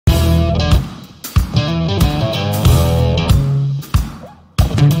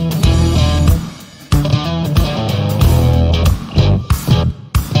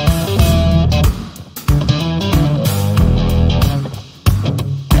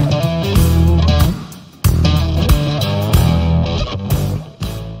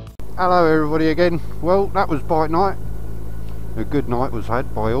Hello everybody again. Well, that was bike night. A good night was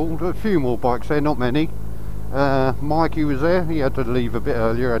had by all. A few more bikes there, not many. Mikey was there. He had to leave a bit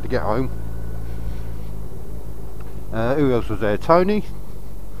earlier, had to get home. Who else was there? Tony,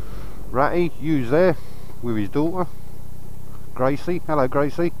 Ratty, you was there with his daughter Gracie. Hello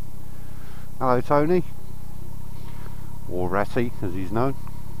Gracie. Hello Tony, or Ratty as he's known.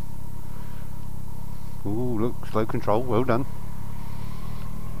 Ooh, look, slow control, well done.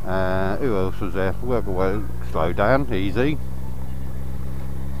 Who else was there? Work away, slow down, easy.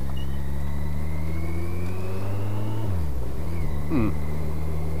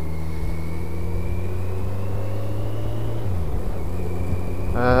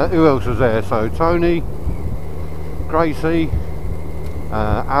 Who else was there? So Tony, Gracie,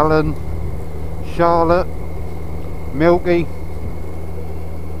 Alan, Charlotte, Milky,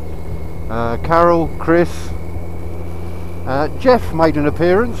 Carol, Chris. Jeff made an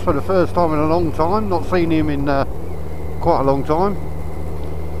appearance for the first time in a long time. Not seen him in quite a long time.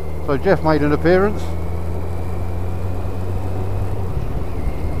 So Jeff made an appearance.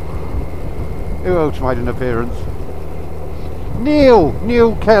 Who else made an appearance?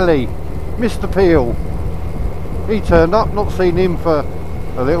 Neil Kelly, Mr. Peel. He turned up, not seen him for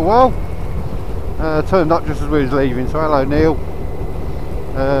a little while. Turned up just as we was leaving, so hello Neil.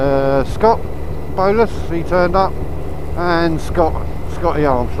 Scott Bolus, he turned up. And Scotty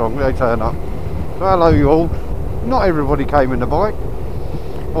Armstrong, they turned up. So hello you all. Not everybody came in the bike.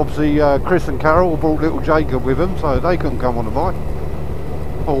 Obviously Chris and Carol brought little Jacob with them, so they couldn't come on the bike.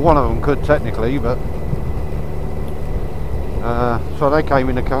 Well, one of them could technically, but so they came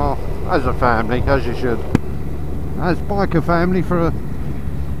in the car as a family, as you should. As biker family for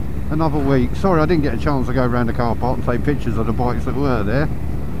another week. Sorry I didn't get a chance to go around the car park and take pictures of the bikes that were there,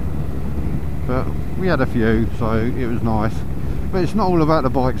 but we had a few, so it was nice. But it's not all about the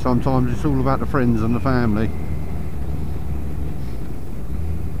bike sometimes, it's all about the friends and the family.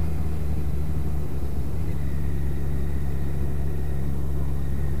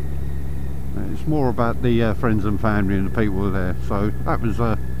 It's more about the friends and family and the people who were there, so that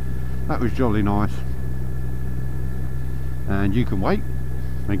was jolly nice. And you can wait.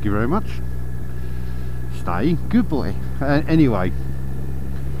 Thank you very much. Stay, good boy. Anyway,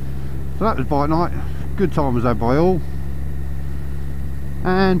 so that was bike night. Good time was had by all.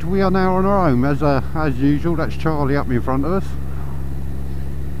 And we are now on our home as usual. That's Charlie up in front of us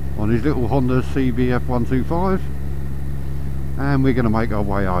on his little Honda CBF125, and we're going to make our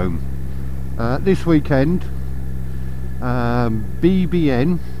way home. This weekend,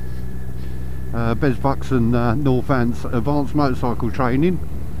 BBN, Bez Buxton Northants Advanced Motorcycle Training.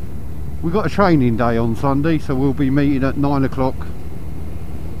 We've got a training day on Sunday, so we'll be meeting at 9 o'clock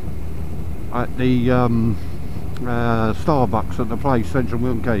at the Starbucks at the place, Central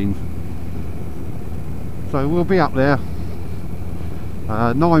Milton Keynes. So we'll be up there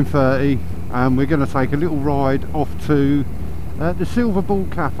 9:30, and we're going to take a little ride off to the Silver Ball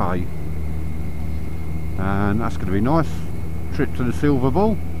Cafe, and that's going to be nice. Trip to the Silver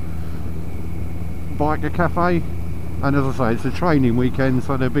Ball Biker Cafe, and as I say, it's a training weekend,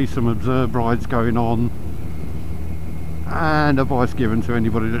 so there'll be some observed rides going on and advice given to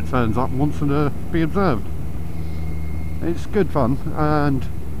anybody that turns up and wants to be observed. It's good fun, and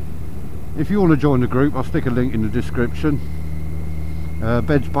if you want to join the group, I'll stick a link in the description.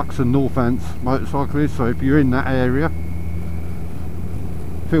 Bez Buxton Northants motorcyclists, so if you're in that area,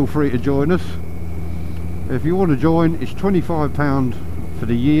 feel free to join us. If you want to join, it's £25 for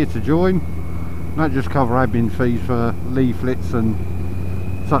the year to join. That just cover admin fees for leaflets and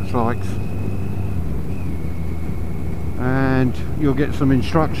such likes, and you'll get some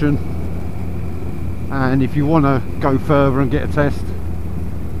instruction. And if you want to go further and get a test,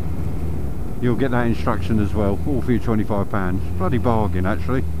 you'll get that instruction as well, all for your £25. Bloody bargain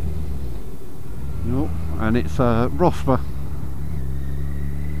actually. And it's a ROSPA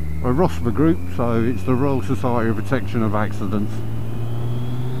group, so it's the Royal Society of Protection of Accidents,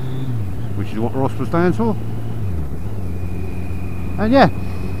 which is what ROSPA stands for. And yeah,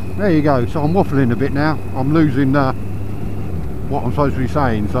 there you go. So I'm waffling a bit now, I'm losing what I'm supposed to be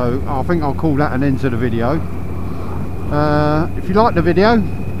saying, so I think I'll call that an end to the video. If you like the video,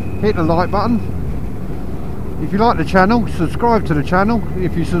 hit the like button. If you like the channel, subscribe to the channel.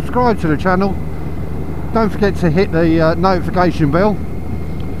 If you subscribe to the channel, don't forget to hit the notification bell,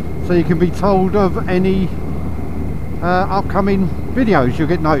 so you can be told of any upcoming videos you'll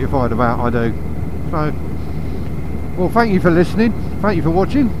get notified about. I do. So, well, thank you for listening, thank you for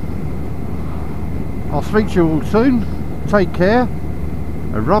watching. I'll speak to you all soon. Take care.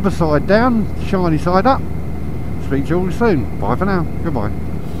 A rubber side down, shiny side up. Speak to you all soon. Bye for now. Goodbye.